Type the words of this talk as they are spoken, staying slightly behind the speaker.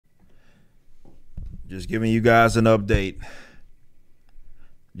Just giving you guys an update.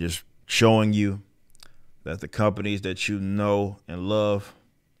 Just showing you that the companies that you know and love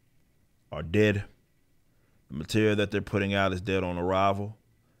are dead. The material that they're putting out is dead on arrival.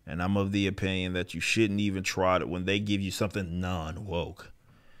 And I'm of the opinion that you shouldn't even try to, when they give you something non-woke,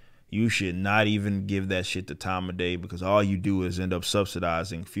 you should not even give that shit the time of day, because all you do is end up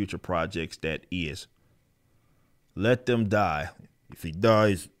subsidizing future projects that is. Let them die. If he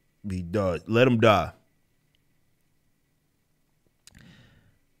dies, he dies. Let him die.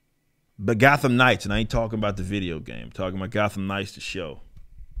 But Gotham Knights, and I ain't talking about the video game, I'm talking about Gotham Knights, the show.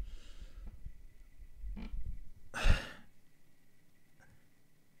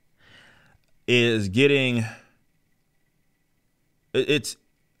 Is getting, it's,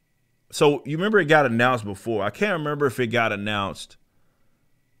 so you remember it got announced before. I can't remember if it got announced.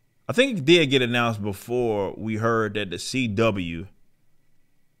 I think it did get announced before we heard that the CW,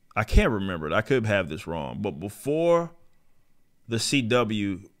 I can't remember it. I could have this wrong, but before the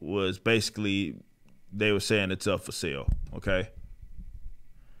CW was basically, they were saying it's up for sale. Okay.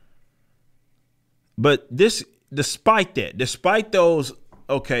 But this, despite those,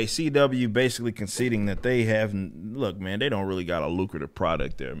 okay, CW basically conceding that they haven't, look, man, they don't really got a lucrative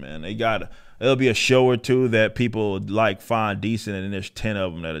product there, man. There'll be a show or two that people like find decent, and then there's 10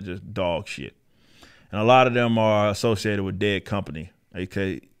 of them that are just dog shit. And a lot of them are associated with Dead Company,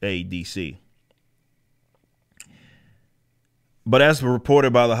 aka DC. But as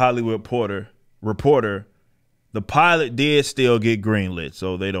reported by the Hollywood Reporter, the pilot did still get greenlit,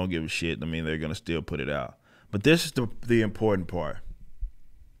 so they don't give a shit. I mean, they're going to still put it out. But this is the important part.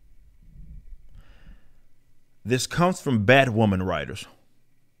 This comes from Batwoman writers.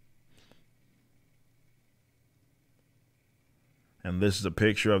 And this is a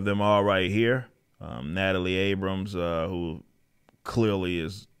picture of them all right here. Natalie Abrams, who clearly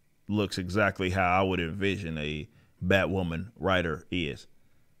looks exactly how I would envision a Batwoman writer is.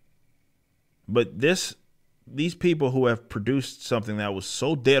 But these people who have produced something that was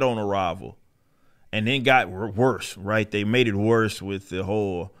so dead on arrival and then got worse, right? They made it worse with the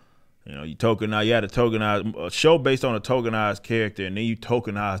whole, you had a tokenized a show based on a tokenized character, and then you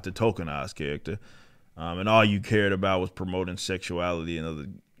tokenized the tokenized character. And all you cared about was promoting sexuality and other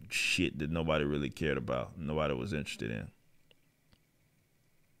shit that nobody really cared about. Nobody was interested in.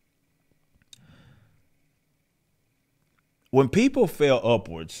 When people fail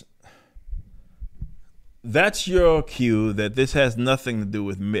upwards, that's your cue that this has nothing to do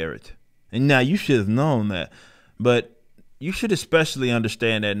with merit. And now you should have known that, but you should especially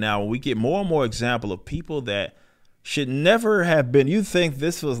understand that now when we get more and more example of people that should never have been, you think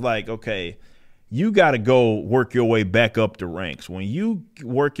this was like, okay, you got to go work your way back up the ranks. When you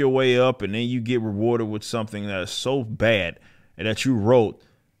work your way up and then you get rewarded with something that is so bad and that you wrote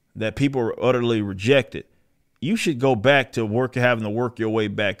that people utterly rejected, you should go back to having to work your way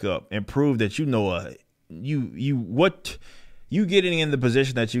back up and prove that you getting in the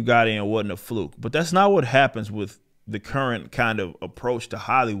position that you got in wasn't a fluke. But that's not what happens with the current kind of approach to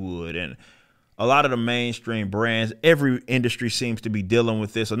Hollywood and a lot of the mainstream brands. Every industry seems to be dealing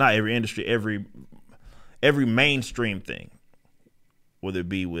with this, or not every industry, every mainstream thing, whether it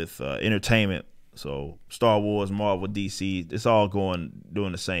be with entertainment. So Star Wars, Marvel, DC, it's all doing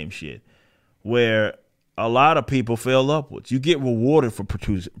the same shit, where a lot of people fail upwards. You get rewarded for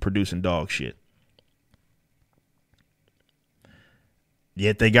producing dog shit.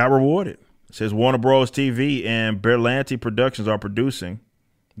 Yet they got rewarded. It says Warner Bros. TV and Berlanti Productions are producing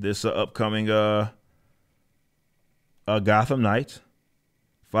this upcoming Gotham Knights.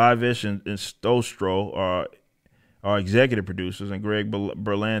 Five-ish and Stostro are executive producers, and Greg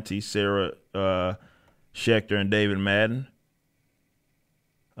Berlanti, Sarah Schechter, and David Madden.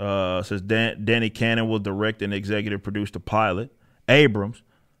 Says Danny Cannon will direct and executive produce the pilot. Abrams,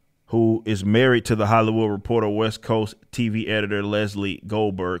 who is married to the Hollywood Reporter West Coast TV editor Leslie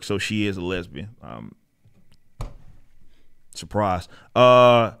Goldberg, so she is a lesbian. Surprise.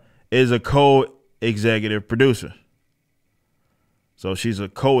 Is a co-executive producer. So she's a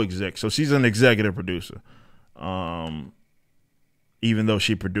co-exec. So she's an executive producer. Even though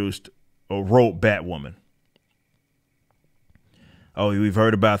she produced or wrote Batwoman. Oh, we've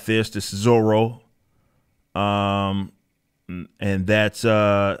heard about this. This is Zorro. And that's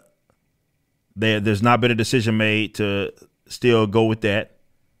there's not been a decision made to still go with that.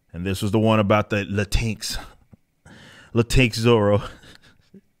 And this was the one about the Latinx Zorro.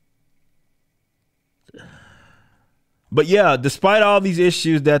 But yeah, despite all these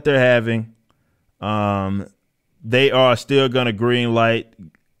issues that they're having, they are still gonna green light.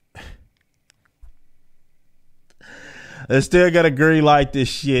 They're still gonna green light this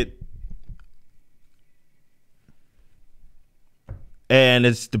shit And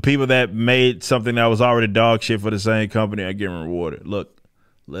it's the people that made something that was already dog shit for the same company are getting rewarded. Look,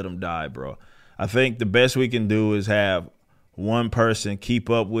 let them die, bro. I think the best we can do is have one person keep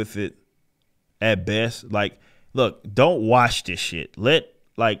up with it at best. Like, look, don't watch this shit. Let,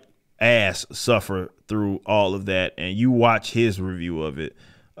 like, Ass suffer through all of that, and you watch his review of it,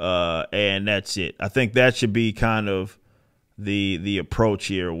 and that's it. I think that should be kind of the approach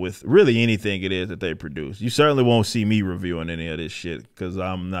here with really anything it is that they produce. You certainly won't see me reviewing any of this shit because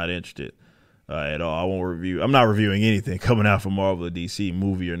I'm not interested at all. I won't review. I'm not reviewing anything coming out from Marvel or DC,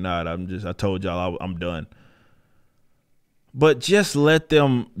 movie or not. I told y'all I'm done. But just let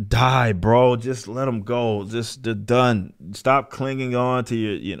them die, bro. Just let them go. Just they're done. Stop clinging on to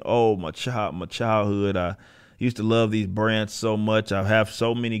your, oh, my childhood. I used to love these brands so much. I have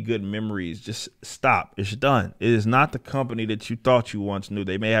so many good memories. Just stop. It's done. It is not the company that you thought you once knew.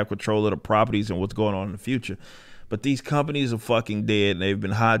 They may have control of the properties and what's going on in the future, but these companies are fucking dead, and they've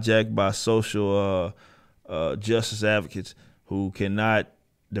been hijacked by social justice advocates who cannot.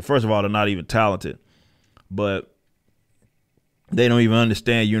 First of all, they're not even talented, but they don't even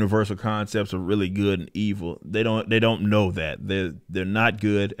understand universal concepts of really good and evil. They don't know that. They're not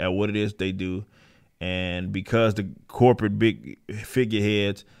good at what it is they do. And because the corporate big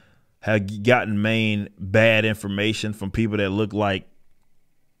figureheads have gotten main bad information from people that look like,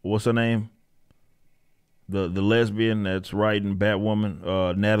 what's her name? The lesbian that's writing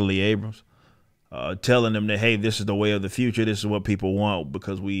Batwoman, Natalie Abrams, telling them that, hey, this is the way of the future. This is what people want,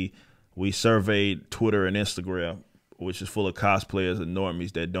 because we surveyed Twitter and Instagram, which is full of cosplayers and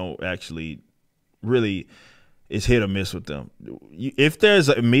normies that don't actually really, it's hit or miss with them. If there's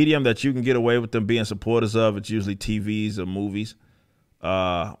a medium that you can get away with them being supporters of, it's usually TVs or movies.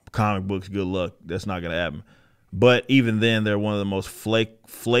 Comic books, good luck. That's not going to happen. But even then, they're one of the most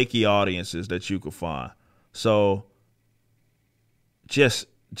flaky audiences that you could find. So just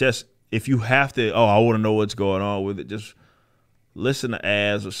if you have to, I want to know what's going on with it, just listen to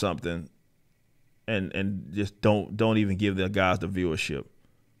ads or something. And just don't even give the guys the viewership.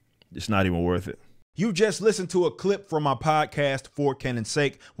 It's not even worth it. You just listened to a clip from my podcast, For Canon's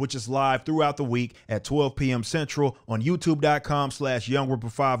Sake, which is live throughout the week at 12 p.m. Central on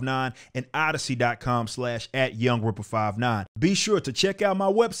youtube.com/YoungRipper59 and Odyssey.com/@YoungRipper59. Be sure to check out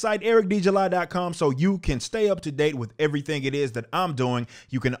my website, ericdjuly.com, so you can stay up to date with everything it is that I'm doing.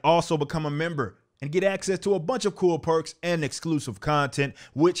 You can also become a member and get access to a bunch of cool perks and exclusive content,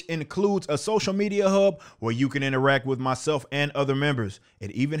 which includes a social media hub where you can interact with myself and other members.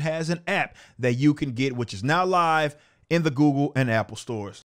 It even has an app that you can get, which is now live in the Google and Apple stores.